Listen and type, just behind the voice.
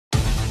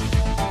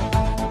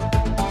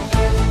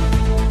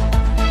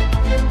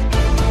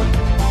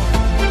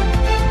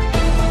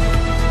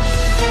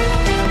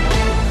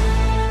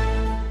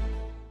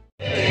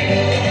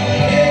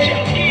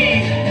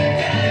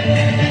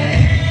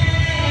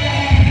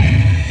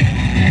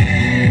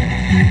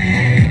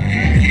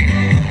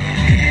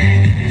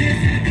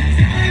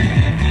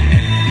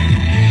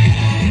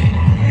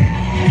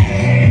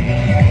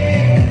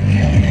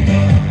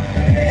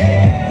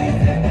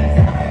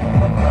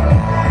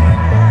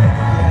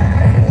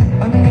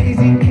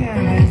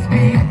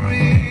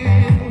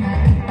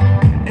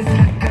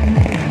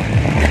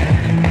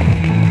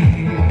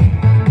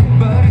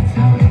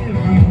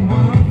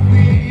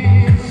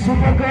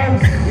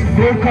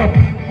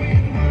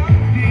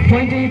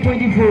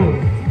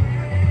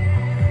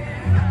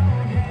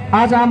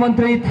आज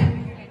आमन्त्रित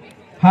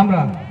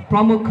हाम्रा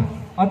प्रमुख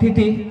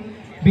अतिथि,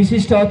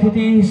 विशिष्ट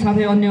अतिथि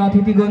साथै अन्य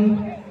अतिथिगण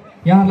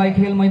यहाँलाई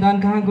खेल मैदान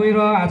कहाँ गएर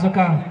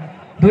आजका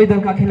दुई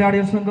दलका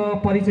खेलाडीहरूसँग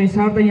परिचय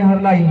सार्दै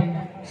यहाँहरूलाई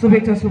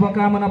शुभेच्छा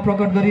शुभकामना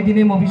प्रकट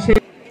गरिदिने म विशेष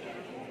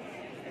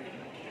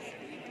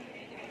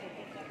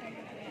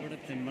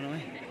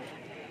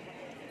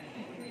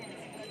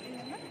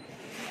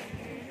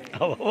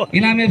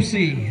इलाम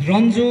एफसी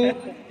रन्जु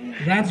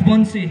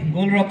राजवंशी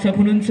गोलरक्षक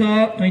हुनुहुन्छ,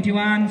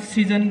 21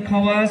 सिजन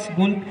खवास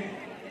गोल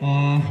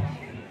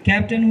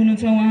क्याप्टेन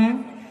हुनुहुन्छ उहाँ।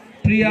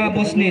 प्रिया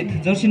बस्नेत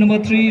जर्सी नम्बर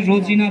 3,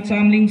 रोजिना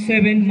चामलिङ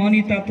 7,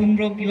 मनिता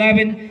तुमरोक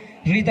 11,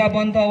 रिता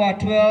बन्तवा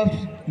 12,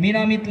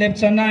 मिनामित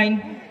लेप्चा 9,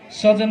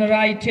 सजन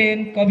राई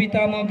 10,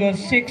 कविता मगर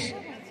 6,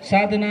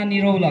 साधना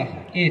निरौला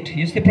 8।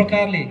 यस्तै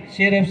प्रकारले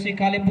शेर एफसी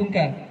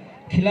कालेबुङका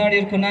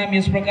खेलाडीहरूको नाम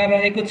यस प्रकार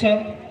रहेको छ।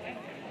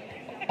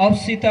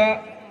 अप्सिता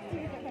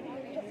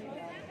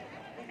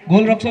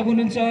गोलरक्षक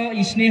हुनुहुन्छ,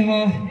 स्नेह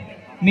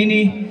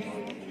मिनी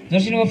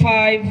जर्सी नम्बर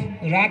 5,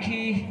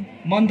 राखी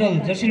मण्डल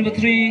Jersey number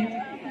 3,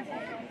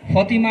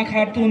 Fathima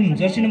Khatun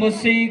Jersey number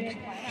 6,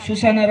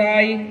 Susana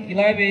Rai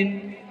 11,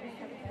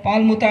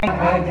 पालमुता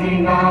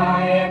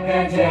अधिनायक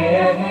जय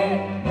हे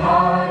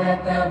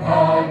भारत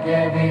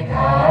भाग्य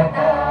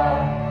विधाता,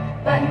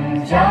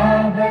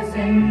 पंजाब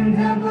सिंध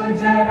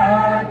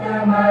गुजरात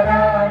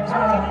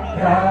मराठा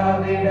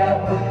द्राविड़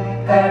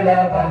उत्कल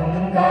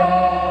बंगा,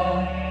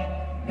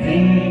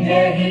 विंध्य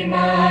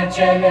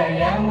हिमाचल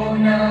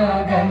यमुना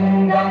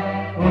गंगा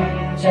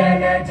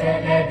उज्जल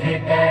जलधि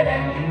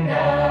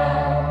तरंगा,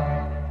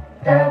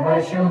 तव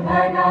शुभ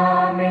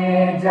नामे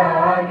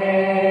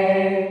जागे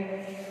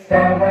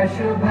तव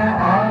शुभ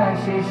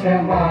आशीष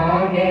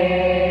मागे,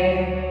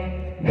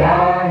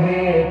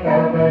 गाहे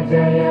तव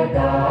जय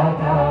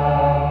गाथा,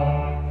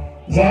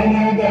 जन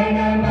गण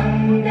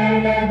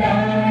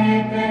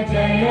मंगलदायक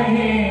जय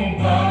हे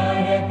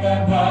भारत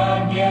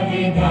भाग्य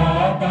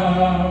विधाता,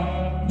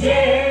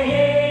 जय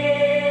हे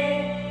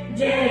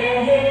जय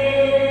हे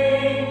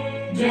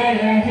जय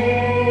हे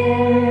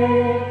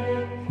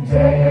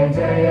जय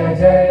जय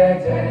जय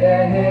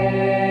जय हे।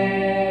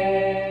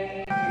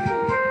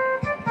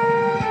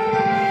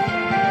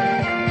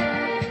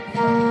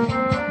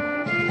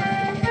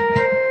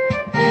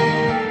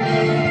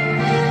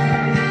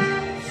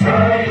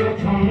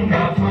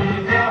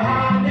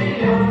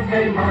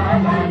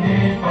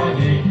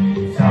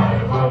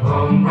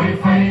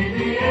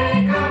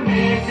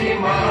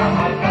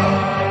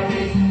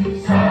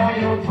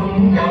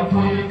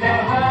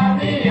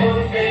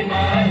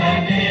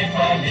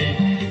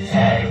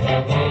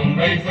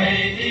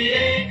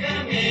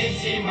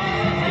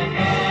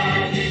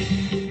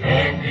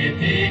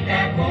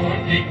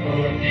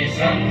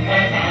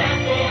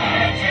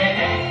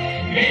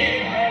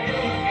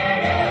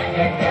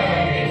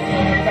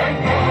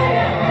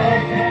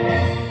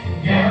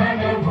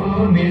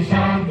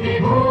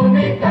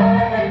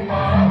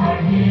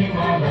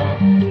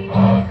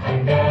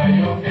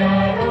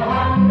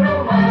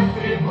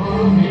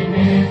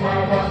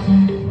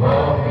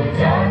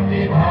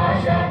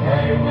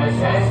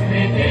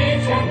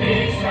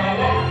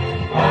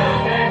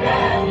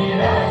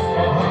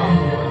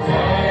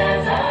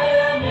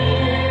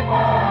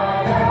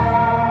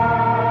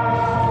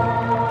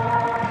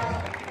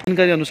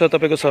 जानकारी अनुसार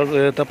तपाईको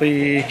तपाई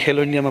खेल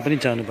इन्डियामा पनि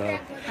जानुभयो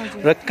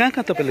र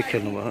कहाँ तपाईले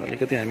खेल्नुभयो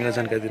अलिकति हामीलाई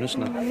जानकारी दिनुस्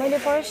न। मैले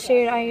फर्स्ट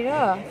शेर आएर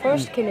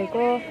फर्स्ट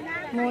खेलेको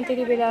म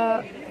त्यति बेला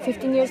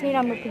 15 इयर्स नै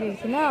राम्रो खेलेको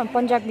थिएन,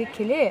 पन्जाब लिग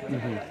खेलेँ।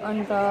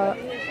 अन्त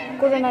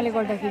कोरोनाले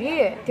गर्दाखेरि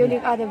त्यो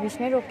लिग आधा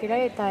बिचमै रोकेर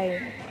यता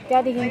आएँ।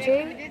 त्यहाँदेखि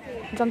चाहिँ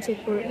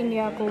जमशेदपुर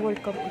इन्डियाको वर्ल्ड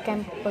कप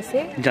क्याम्प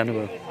बसेँ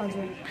जानुभयो।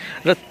 हजुर।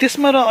 र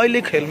त्यसमा र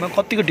अहिले खेलमा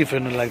कतिको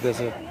डिफरेन्ट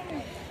लाग्दैछ?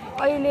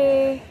 अहिले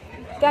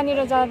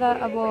त्यहाँनिर जाँदा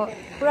अब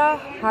पुरा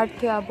हार्ड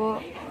थियो, अब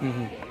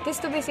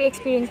त्यस्तो बेसी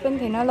एक्सपिरियन्स पनि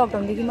थिएन,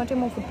 लकडाउनदेखि मात्रै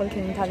म फुटबल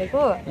खेल्न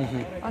थालेको।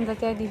 अन्त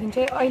त्यहाँदेखि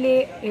चाहिँ अहिले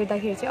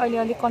हेर्दाखेरि चाहिँ अहिले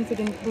अलिक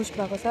कन्फिडेन्स बुस्ट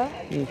भएको छ,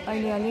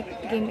 अहिले अलिक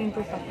गेम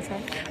इम्प्रुभ भएको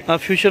छ।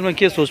 फ्युचरमा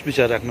के सोच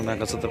विचार राख्नु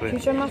भएको छ तपाईँ?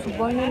 फ्युचरमा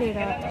फुटबल नै लिएर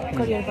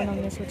करियर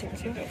बनाउने सोचेको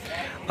छु।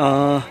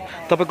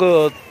 तपाईँको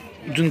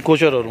जुन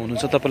कोचरहरू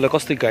हुनुहुन्छ तपाईँलाई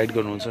कस्तै गाइड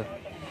गर्नुहुन्छ?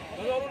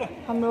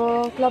 हाम्रो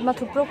क्लबमा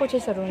थुप्रो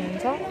कोचेसहरू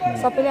हुनुहुन्छ,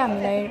 सबैले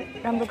हामीलाई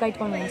राम्रो गाइड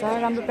गर्नुहुन्छ,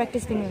 राम्रो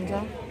प्र्याक्टिस दिनुहुन्छ।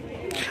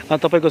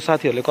 तपाईँको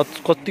साथीहरूले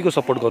कतिको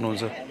सपोर्ट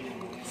गर्नुहुन्छ?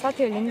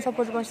 साथीहरूले पनि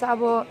सपोर्ट गर्छ।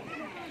 अब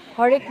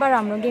हरेक बार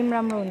हाम्रो गेम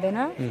राम्रो हुँदैन,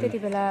 त्यति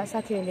बेला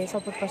साथीहरूले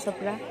सपोर्ट गर्छ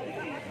पुरा।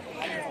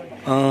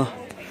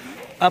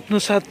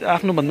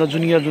 आफ्नुभन्दा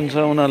जुनियर जुन छ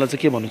उनीहरूलाई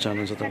चाहिँ के भन्नु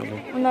चाहनुहुन्छ तपाईँले?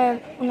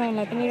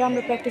 उनीहरूलाई पनि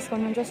राम्रो प्र्याक्टिस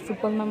गर्नु, जस्ट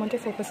फुटबलमा मात्रै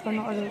फोकस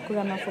गर्नु, अरू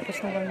कुरामा फोकस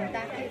नगर्नु।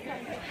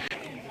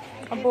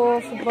 अब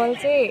फुटबल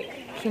चाहिँ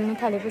खेल्नु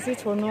थालेपछि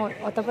छोड्नु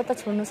हतपत्त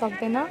छोड्नु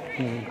सक्दैन,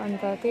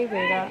 अन्त त्यही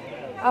भएर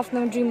आफ्नो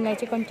ड्रिमलाई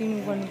चाहिँ कन्टिन्यू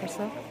गर्नुपर्छ।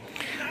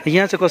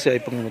 यहाँ चाहिँ कसरी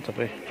आइपुग्नु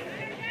तपाईँ?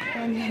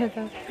 अनि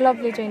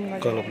क्लबले जोइन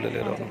गर्छ क्लबले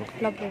लिएर आउनुभएको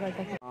क्लबले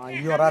गर्दाखेरि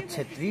युवराज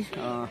छेत्री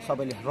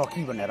सबैले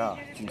रकी भनेर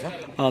चिन्छ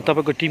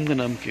तपाईँको टिमको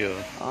नाम के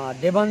हो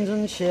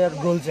देवाञ्जन सेयर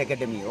गोल्स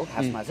एकाडेमी हो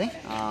खासमा चाहिँ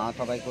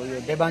तपाईँको यो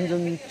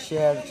देवाञ्जन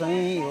सेयर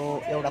चाहिँ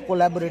यो एउटा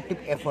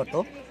कोलाबोरेटिभ एफर्ट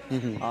हो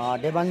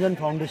देवाञ्जन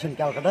फाउन्डेसन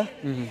कलकत्ता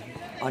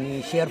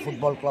अनि सेयर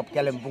फुटबल क्लब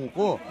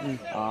कालिम्पोङको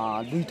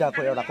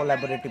दुईटाको एउटा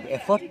कोलाबोरेटिभ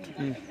एफर्ट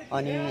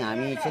अनि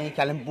हामी चाहिँ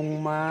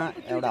कालिम्पोङमा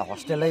एउटा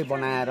होस्टेलै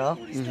बनाएर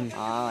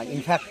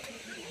इनफ्याक्ट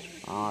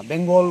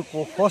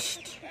बेङ्गलको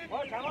फर्स्ट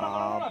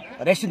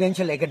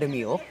रेसिडेन्सियल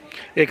एकाडेमी हो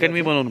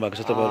एकाडेमी बनाउनु भएको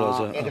छ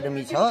तपाईँहरू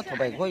एकाडेमी छ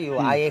तपाईँको यो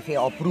आइएफए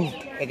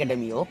अप्रुभड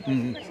एकाडेमी हो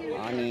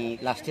अनि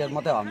लास्ट इयर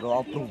मात्रै हाम्रो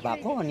अप्रुभ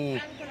भएको अनि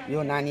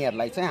यो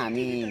नानीहरूलाई चाहिँ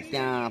हामी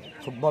त्यहाँ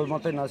फुटबल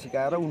मात्रै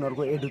नसिकाएर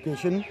उनीहरूको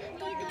एडुकेसन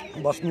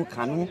बस्नु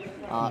खानु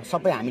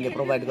सबै हामीले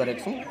प्रोभाइड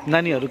गरेको छौँ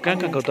नानीहरू कहाँ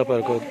कहाँको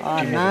तपाईँहरूको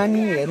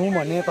नानी हेरौँ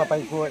भने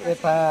तपाईँको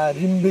यता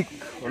रिम्बिक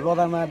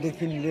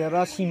लोधामादेखि लिएर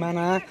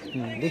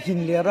सिमानादेखि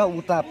लिएर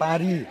उता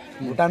पारी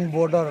भुटान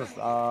बोर्डर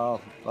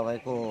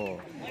तपाईँको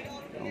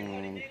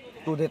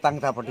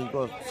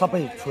टोदेताङतापट्टिको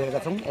सबै छोएका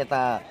छौँ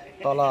यता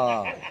तल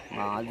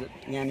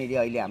यहाँनिर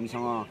अहिले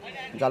हामीसँग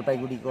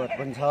जलपाइगुडीको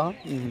पनि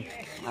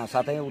छ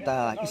साथै उता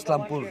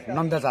इस्लामपुर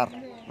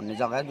नन्दजार भन्ने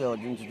जग्गा जो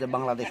जुन चाहिँ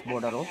बङ्गलादेश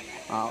बोर्डर हो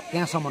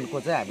त्यहाँसम्मको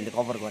चाहिँ हामीले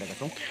कभर गरेका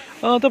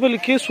छौँ तपाईँले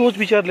के सोच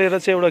विचार लिएर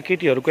चाहिँ एउटा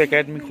केटीहरूको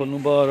एकाडेमी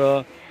खोल्नुभयो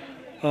र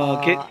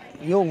के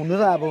यो हुनु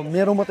त अब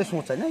मेरो मात्रै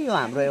सोच होइन यो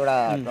हाम्रो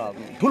एउटा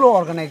ठुलो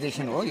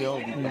अर्गनाइजेसन हो यो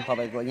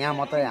तपाईँको यहाँ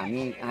मात्रै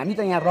हामी त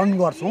यहाँ रन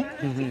गर्छौँ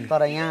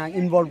तर यहाँ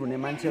इन्भल्भ हुने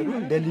मान्छेहरू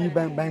दिल्ली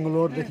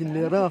बेङ्गलोरदेखि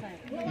लिएर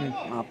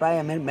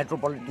प्रायः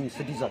मेट्रोपोलिटन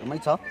सिटिजहरूमै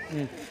छ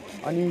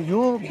अनि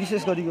यो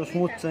विशेष गरी यो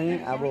सोच चाहिँ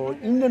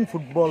अब इन्डियन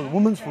फुटबल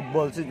वुमेन्स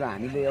फुटबल चाहिँ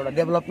हामीले एउटा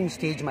डेभलपिङ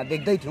स्टेजमा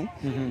देख्दै थियौँ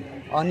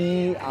अनि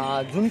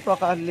जुन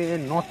प्रकारले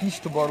नर्थ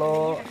इस्टबाट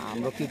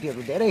हाम्रो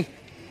केटीहरू धेरै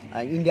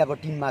इन्डियाको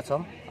टिममा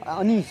छ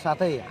अनि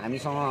साथै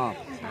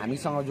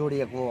हामीसँग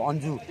जोडिएको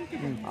अन्जु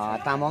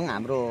तामाङ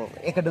हाम्रो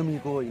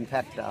एकाडेमीको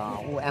इनफ्याक्ट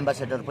ऊ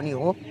एम्बेसेडर पनि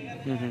हो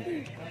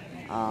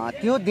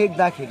त्यो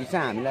देख्दाखेरि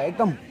चाहिँ हामीलाई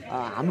एकदम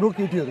हाम्रो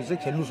केटीहरू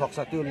चाहिँ खेल्नु सक्छ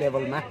त्यो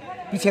लेभलमा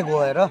पछि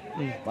गएर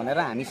भनेर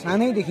हामी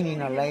सानैदेखि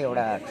यिनीहरूलाई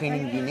एउटा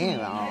ट्रेनिङ दिने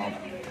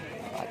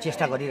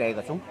चेष्टा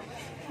गरिरहेका छौँ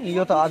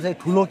यो त अझै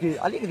ठुलो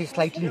अलिकति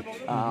स्लाइटली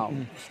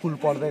स्कुल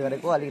पढ्दै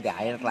गरेको अलिकति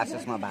हायर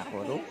क्लासेसमा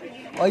भएकोहरू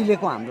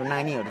अहिलेको हाम्रो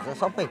नानीहरू चाहिँ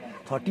सबै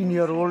 13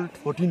 इयर ओल्ड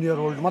 14 इयर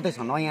ओल्ड मात्रै छ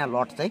नयाँ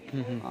लट चाहिँ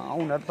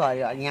उनीहरू त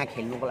यहाँ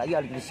खेल्नुको लागि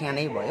अलिकति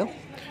सानै भयो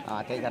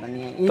त्यही कारण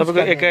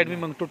तपाईँको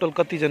एकाडेमीमा टोटल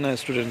कतिजना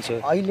स्टुडेन्ट छ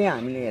अहिले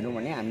हामीले हेर्यौँ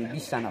भने हामी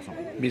 20 जना छौँ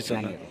 20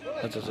 जना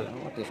अच्छा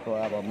त्यसको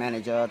अब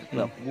म्यानेजर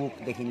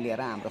बुकदेखि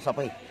लिएर हाम्रो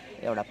सबै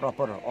एउटा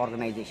प्रपर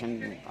अर्गनाइजेसन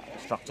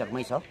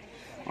स्ट्रक्चरमै छ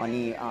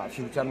अनि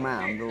फ्युचरमा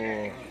हाम्रो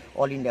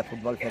अल इन्डिया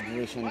फुटबल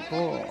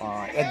फेडरेसनको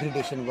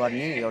एग्रिडेसन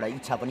गर्ने एउटा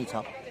इच्छा पनि छ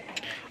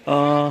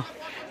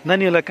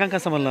नानीहरूलाई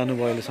कहाँसम्म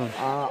लानुभयो अहिलेसम्म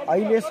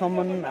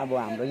अहिलेसम्म अब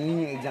हाम्रो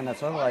यहीँ एकजना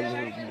छ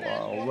अहिले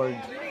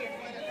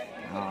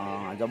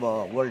जब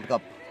वर्ल्ड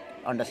कप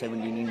अन्डर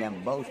 17 इन्डियामा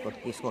भयो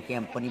त्यसको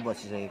क्याम्प पनि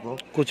बसिसकेको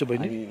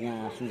अनि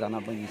यहाँ सुजना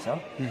पनि छ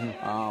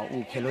ऊ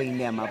खेलो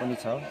इन्डियामा पनि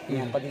छ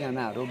यहाँ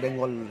कतिजनाहरू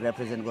बेङ्गल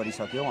रिप्रेजेन्ट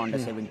गरिसक्यो अन्डर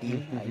 17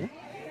 होइन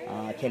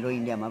खेलो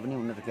इन्डियामा पनि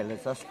उनीहरू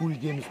खेल्दैछ स्कुल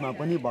गेम्समा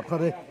पनि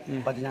भर्खरै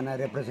कतिजना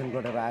रिप्रेजेन्ट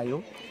गरेर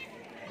आयो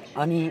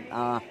अनि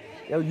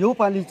यो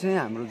पालि चाहिँ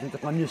हाम्रो जुन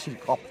चाहिँ कन्याश्री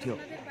कप थियो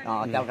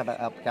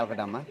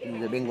कलकत्तामा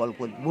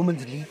बेङ्गलको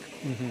वुमेन्स लिग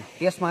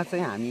त्यसमा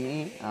चाहिँ हामी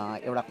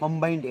एउटा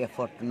कम्बाइन्ड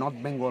एफर्ट नर्थ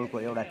बेङ्गलको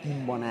एउटा टिम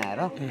बनाएर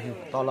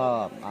तल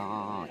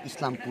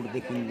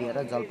इस्लामपुरदेखि लिएर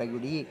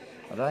जलपाइगुडी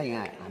र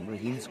यहाँ हाम्रो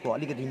हिल्सको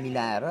अलिकति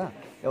मिलाएर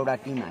एउटा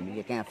टिम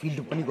हामीले त्यहाँ फिल्ड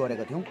पनि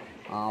गरेका थियौँ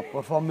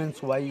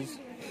पर्फर्मेन्स वाइज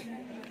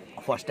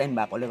फर्स्ट टाइम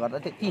भएकोले गर्दा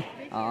त्यति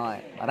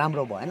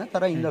राम्रो भएन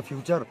तर इन द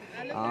फ्युचर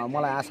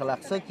मलाई आशा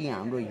लाग्छ कि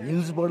हाम्रो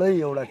हिल्सबाटै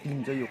एउटा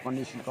टिम चाहिँ यो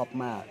कन्याश्री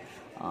कपमा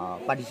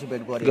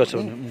पार्टिसिपेट गरेको छ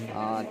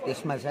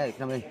त्यसमा चाहिँ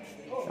एकदमै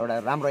एउटा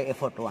राम्रो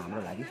एफर्ट हो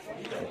हाम्रो लागि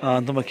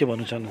तपाईँ के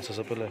भन्नु चाहनुहुन्छ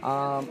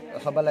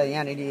सबैलाई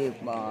यहाँनिर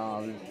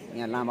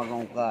यहाँ लामा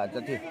गाउँका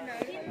जति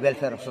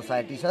वेलफेयर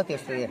सोसाइटी छ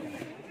त्यसले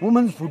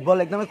वुमेन्स फुटबल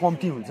एकदमै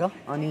कम्ती हुन्छ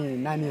अनि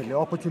नानीहरूले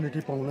अपर्च्युनिटी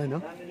पाउँदैन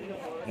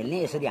खेल्ने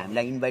यसरी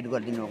हामीलाई इन्भाइट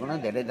गरिदिनु भएको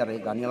धेरै धेरै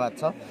धन्यवाद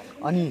छ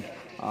अनि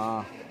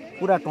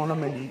पुरा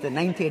टुर्नामेन्ट जुन चाहिँ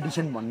 9th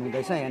एडिसन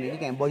भन्नुहुँदैछ यहाँनिर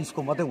त्यहाँ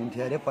बोइजको मात्रै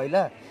हुन्थ्यो अरे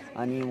पहिला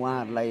अनि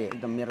उहाँहरूलाई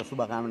एकदम मेरो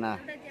शुभकामना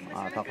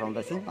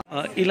टक्राउँदछु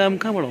इलाम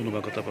कहाँबाट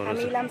आउनुभएको तपाईँहरू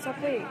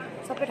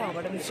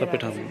सबै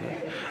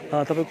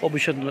ठाउँबाट तपाईँको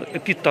अभिषेक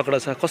यति तगडा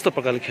छ कस्तो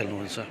प्रकारले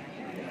खेल्नुहुन्छ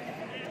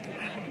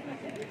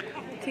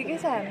ठिकै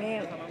छ हामी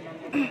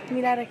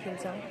मिलाएर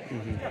खेल्छौँ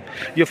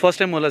यो फर्स्ट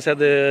टाइम होला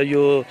सायद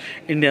यो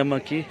इन्डियामा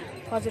कि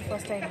हजुर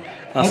फर्स्ट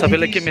टाइम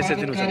सबैलाई के मेसेज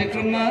दिनु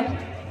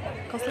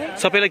चाहनुहुन्छ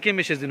सबैलाई के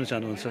मेसेज दिनु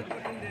चाहनुहुन्छ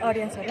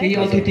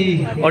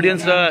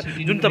अडियन्स र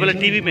जुन तपाईँले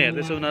टिभीमा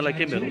हेर्दैछ उनीहरूलाई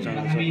के भन्न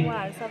चाहनुहुन्छ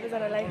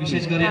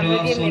विशेष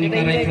गरेर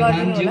सोनिका राई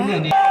प्रधानज्यू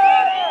अनि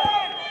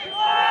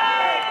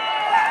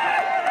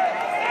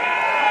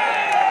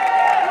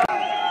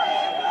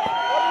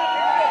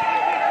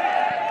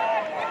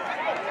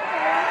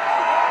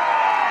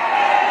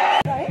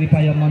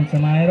कृपया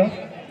मञ्चमा आएर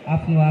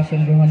आफ्नो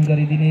आसन ग्रहण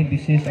गरिदिने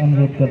विशेष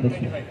अनुरोध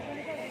गर्दछु।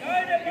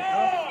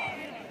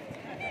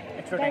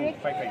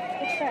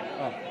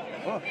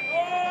 हो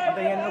अन्त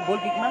यहाँनिर गोल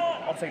किकमा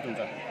अफसाइड हुन्छ।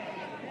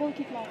 गोल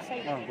किकमा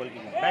अफसाइड गोल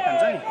किकमा ब्याक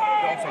हुन्छ नि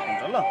त्यो अफसाइड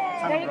हुन्छ ल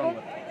सानो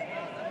ग्राउन्डमा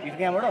यो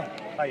त्यहाँबाट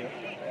पायो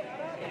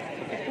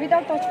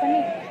विदाउट टच पनि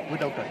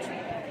विदाउट टच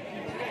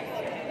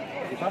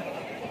ठीक छ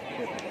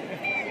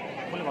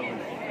बोले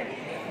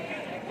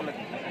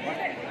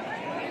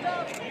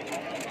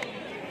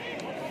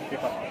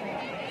paper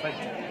side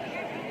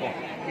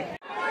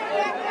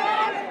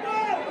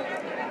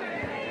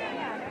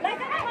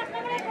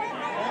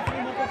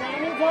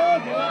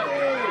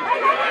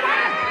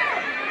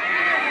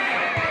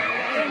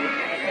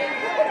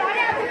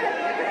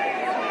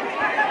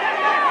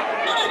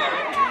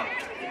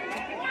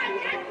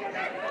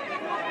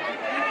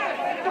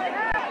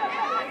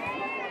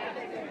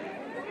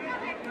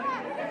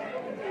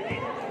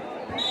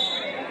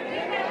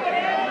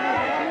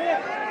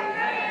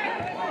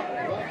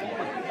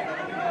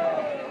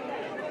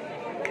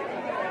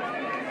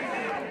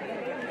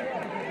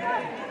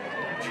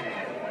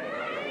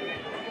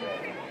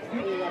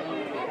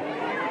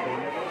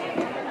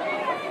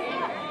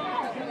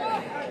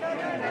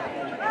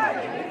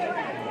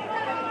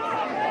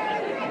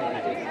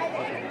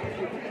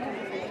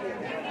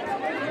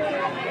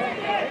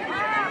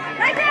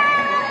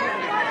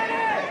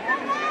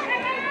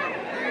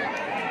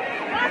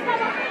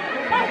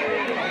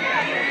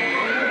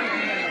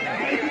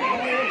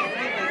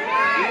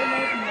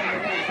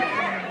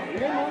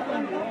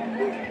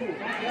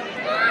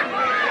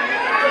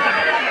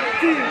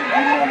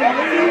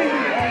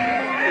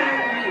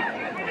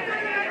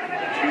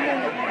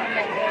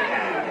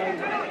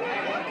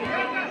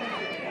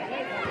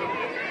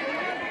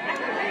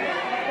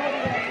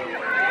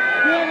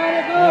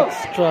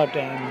Extra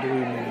time do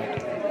we need?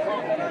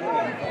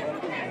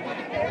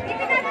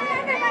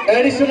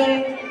 Additional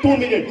 2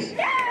 minutes.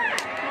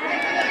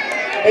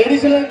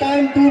 Additional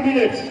time 2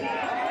 minutes.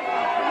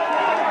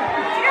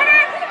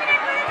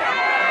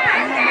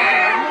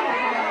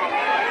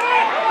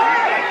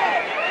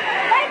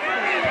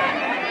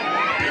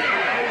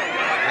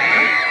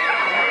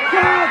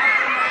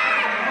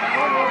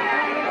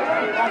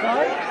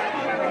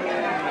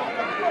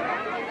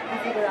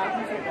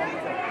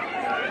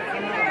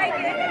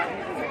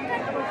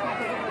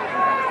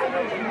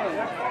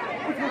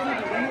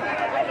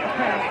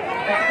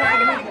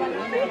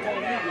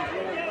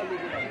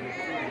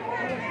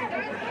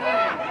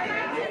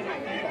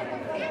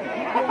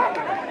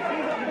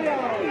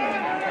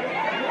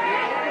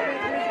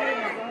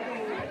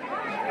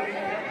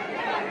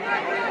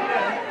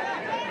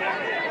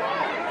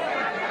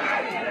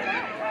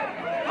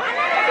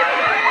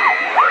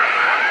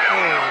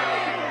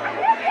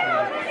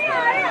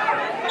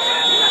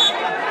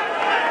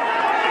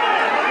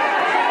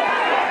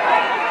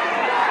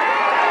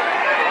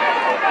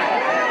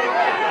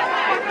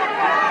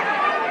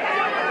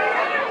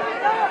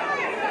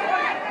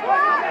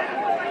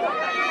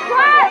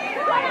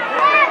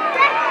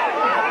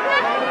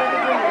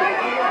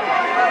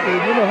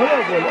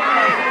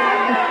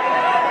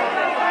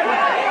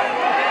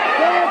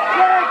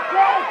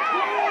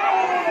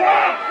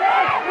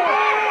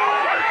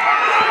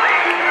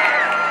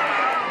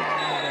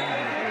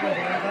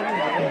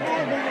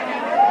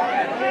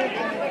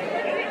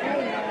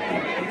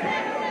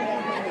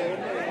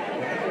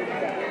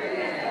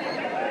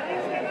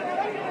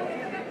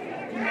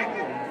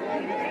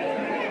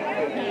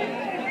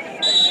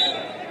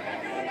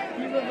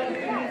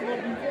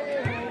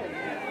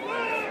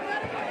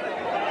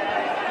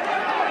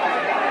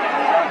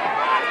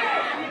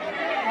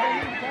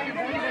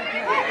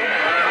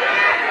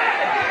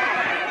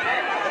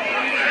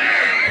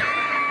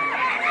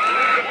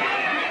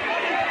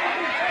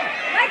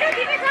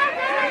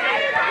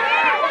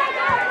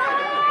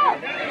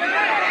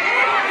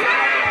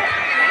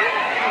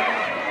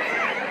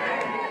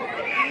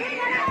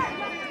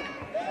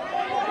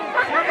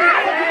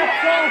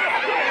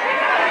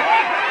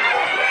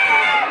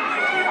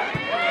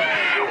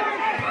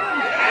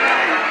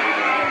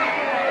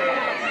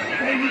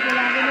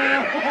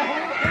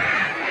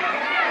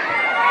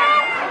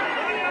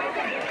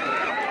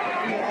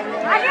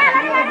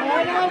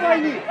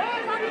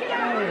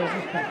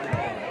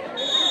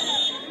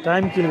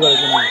 Time kill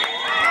गरेको नि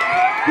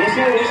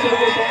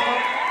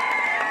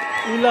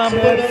इलाम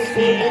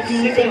एफसी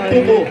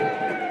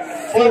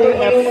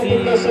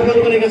सफल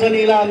बनेका छन्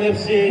इलाम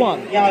एफसी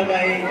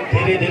यहाँलाई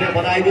धेरै धेरै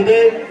बधाई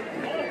दिँदै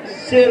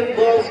शेर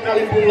गर्ल्स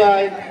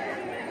कालिम्पोङलाई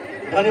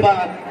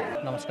धन्यवाद।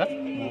 नमस्कार,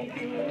 म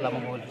लामा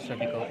मोबाइल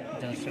सोसाइटीको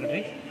जनरल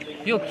सेक्रेटरी।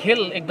 यो खेल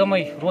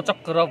एकदमै रोचक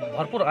र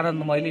भरपुर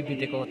आनन्दमयले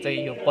बितेको चाहिँ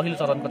यो पहिलो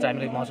चरणको चाहिँ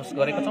हामीले महसुस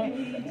गरेका छौँ।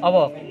 अब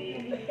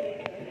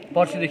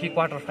पर्सिदेखि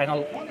क्वार्टर फाइनल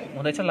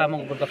हुँदैछ लामा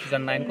गोल्ड कप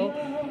सिजन 9 को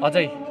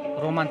अझै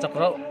रोमाञ्चक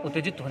र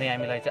उत्तेजित हुने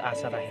हामीलाई चाहिँ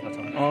आशा राखेका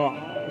छौँ।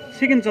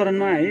 सेकेन्ड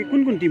चरणमा है कुन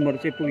कुन टिमहरू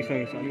चाहिँ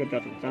पुगिसकेको छ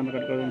अलिकति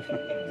जानकारी गराउनुहोस् न।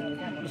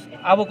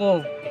 अबको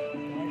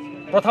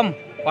प्रथम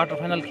क्वार्टर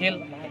फाइनल खेल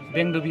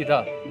बेङडुबी र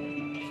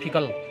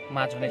फिकल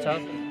माझ हुनेछ।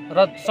 र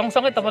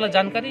सँगसँगै तपाईँलाई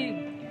जानकारी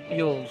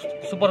यो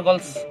super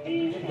girls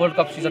gold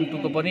cup season 2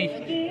 को पनि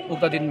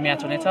उक्त दिन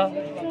म्याच हुनेछ।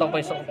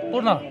 तपाईँ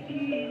सम्पूर्ण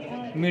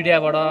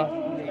मिडियाबाट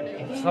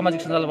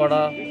सामाजिक सञ्जालबाट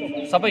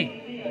सबै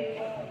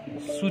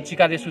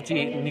कार्यसूची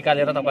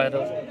निकालेर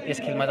तपाईँहरू यस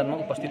खेल मैदानमा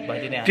उपस्थित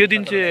भइदिने। त्यो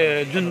दिन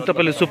चाहिँ जुन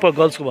तपाईँले सुपर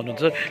गर्ल्सको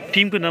भन्नुहुन्छ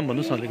टिमको नाम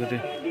भन्नुहोस् न अलिकति।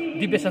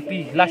 दिव्य शक्ति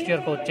लास्ट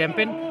इयरको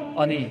च्याम्पियन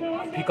अनि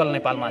फिकल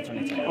नेपाल म्याच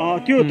हुनेछ।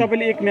 त्यो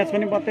तपाईँले एक म्याच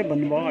पनि मात्रै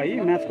भन्नुभयो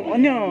है। म्याचको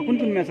अन्य कुन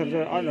कुन म्याचहरू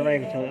चाहिँ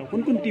रहेको छ,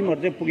 कुन कुन टिमहरू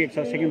चाहिँ पुगेको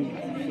छ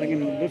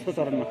सेकेन्ड दोस्रो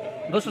चरणमा?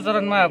 दोस्रो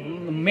चरणमा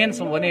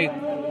मेन्स हो भने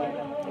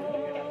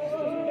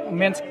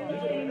मेन्स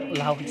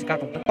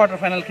क्वार्टर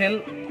फाइनल खेल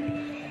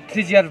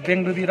 3GR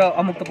बेङ्गलुरू र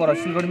अमुक्तपर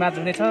सिलगढी म्याच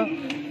हुनेछ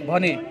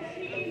भने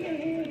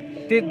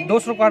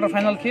दोस्रो क्वार्टर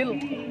फाइनल खेल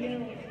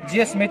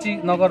GS मेची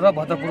नगर र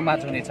भद्रपुर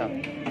म्याच हुनेछ।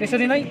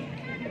 त्यसरी नै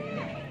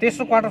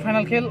तेस्रो क्वार्टर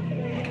फाइनल खेल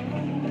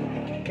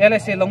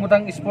LSA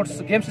लङ्गुदाङ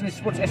sports games and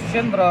sports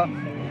association र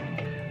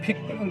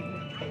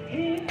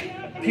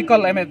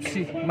फिकल MFC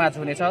म्याच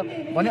हुनेछ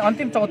भने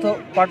अन्तिम चौथो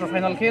क्वार्टर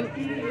फाइनल खेल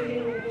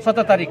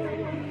 17 तारिक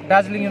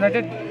दार्जिलिङ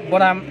युनाइटेड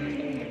बनाम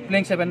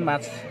प्लेइङ 7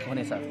 म्याच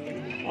हुनेछ।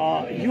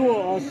 यो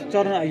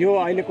चरण यो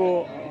अहिलेको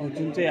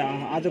जुन चाहिँ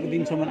आजको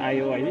दिनसम्म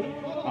आयो है,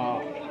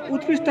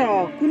 उत्कृष्ट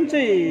कुन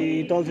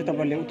चाहिँ दल चाहिँ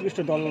तपाईँले उत्कृष्ट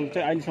दल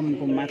चाहिँ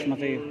अहिलेसम्मको म्याचमा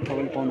चाहिँ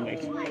तपाईँले पाउनु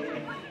भएको छ?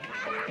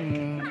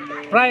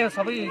 प्राय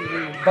सबै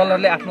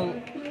दलहरूले आफ्नो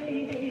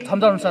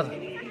क्षमताअनुसार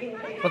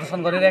प्रदर्शन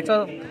गरिरहेको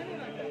छ।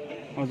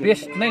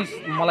 बेस्ट नै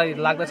मलाई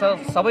लाग्दछ,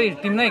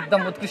 सबै टिम नै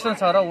एकदम उत्कृष्ट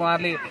छ र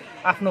उहाँहरूले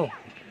आफ्नो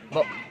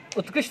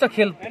उत्कृष्ट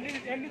खेल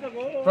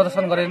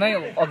प्रदर्शन गरेर नै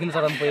अघिल्लो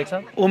चरण पुगेको छ।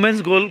 वुमेन्स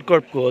गोल्ड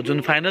कपको जुन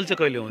फाइनल चाहिँ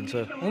कहिले हुन्छ?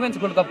 वुमेन्स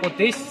गोल्ड कपको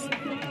 23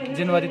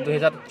 जनवरी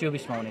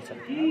 2024 मा हुनेछ।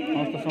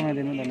 समय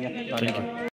दिनु धन्यवाद।